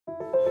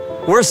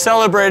We're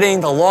celebrating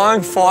the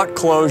long-fought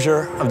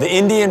closure of the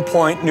Indian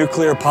Point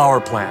nuclear power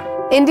plant.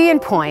 Indian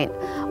Point,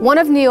 one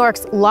of New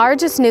York's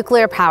largest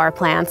nuclear power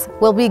plants,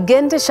 will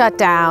begin to shut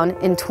down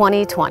in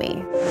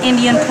 2020.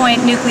 Indian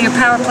Point nuclear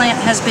power plant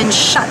has been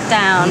shut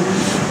down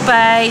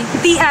by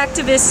the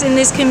activists in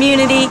this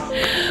community.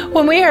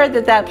 When we heard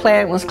that that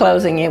plant was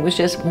closing, it was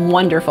just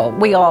wonderful.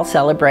 We all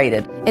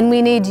celebrated. And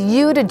we need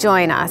you to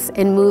join us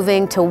in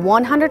moving to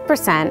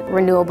 100%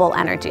 renewable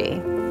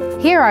energy.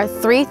 Here are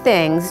 3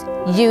 things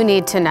you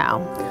need to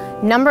know.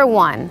 Number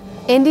 1,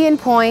 Indian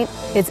Point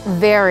is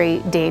very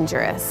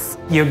dangerous.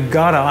 You've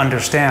got to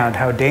understand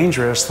how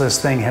dangerous this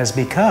thing has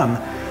become.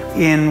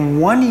 In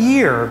 1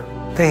 year,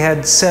 they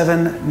had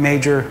 7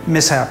 major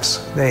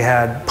mishaps. They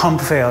had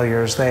pump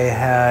failures, they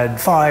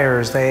had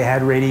fires, they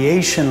had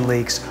radiation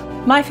leaks.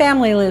 My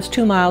family lives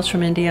 2 miles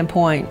from Indian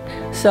Point,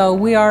 so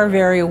we are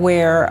very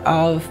aware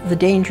of the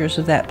dangers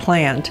of that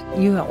plant.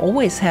 You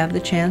always have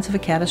the chance of a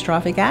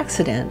catastrophic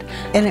accident,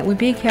 and it would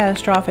be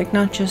catastrophic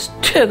not just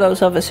to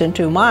those of us in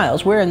 2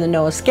 miles. We're in the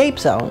no escape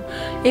zone.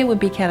 It would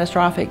be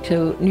catastrophic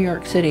to New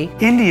York City.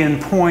 Indian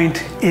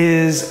Point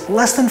is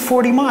less than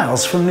 40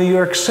 miles from New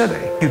York City.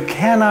 You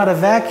cannot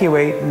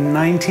evacuate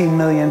 19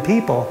 million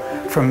people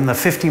from the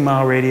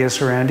 50-mile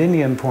radius around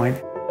Indian Point.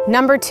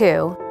 Number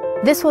 2,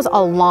 this was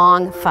a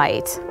long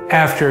fight.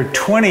 After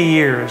 20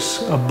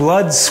 years of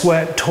blood,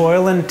 sweat,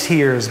 toil, and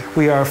tears,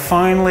 we are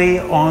finally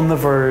on the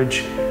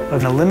verge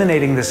of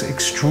eliminating this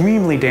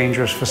extremely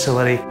dangerous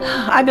facility.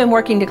 I've been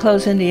working to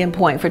close Indian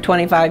Point for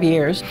 25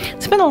 years.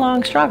 It's been a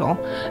long struggle,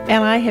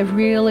 and I have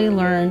really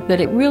learned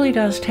that it really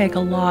does take a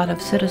lot of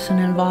citizen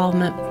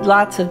involvement,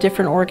 lots of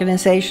different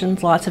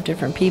organizations, lots of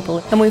different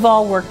people, and we've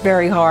all worked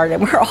very hard,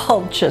 and we're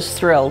all just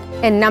thrilled.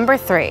 And number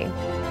 3,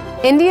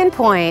 Indian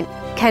Point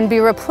can be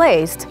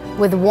replaced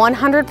with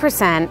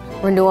 100%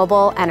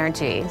 renewable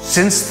energy.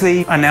 Since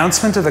the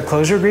announcement of the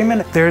closure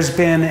agreement, there's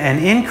been an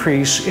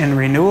increase in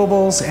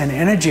renewables and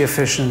energy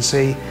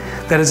efficiency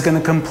that is going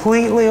to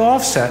completely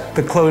offset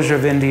the closure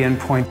of Indian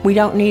Point. We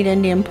don't need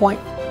Indian Point.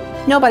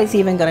 Nobody's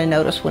even going to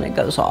notice when it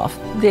goes off.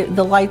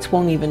 The lights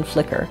won't even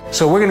flicker.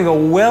 So we're going to go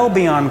well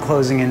beyond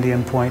closing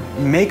Indian Point,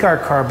 make our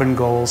carbon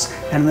goals,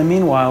 and in the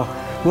meanwhile,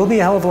 we'll be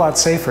a hell of a lot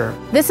safer.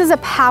 This is a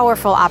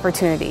powerful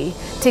opportunity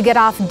to get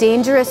off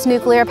dangerous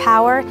nuclear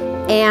power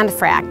and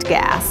fracked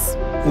gas.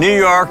 New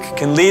York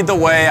can lead the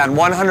way on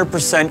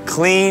 100%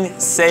 clean,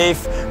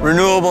 safe,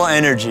 renewable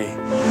energy.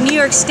 New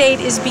York State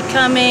is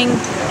becoming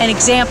an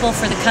example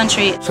for the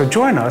country. So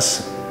join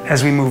us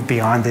as we move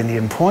beyond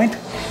Indian Point.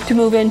 To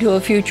move into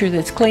a future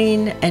that's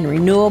clean and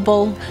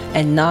renewable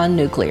and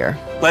non-nuclear.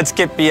 Let's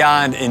get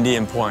beyond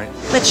Indian Point.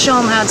 Let's show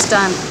them how it's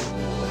done.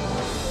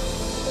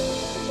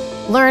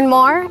 Learn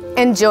more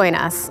and join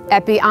us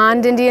at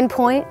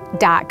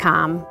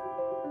beyondindianpoint.com.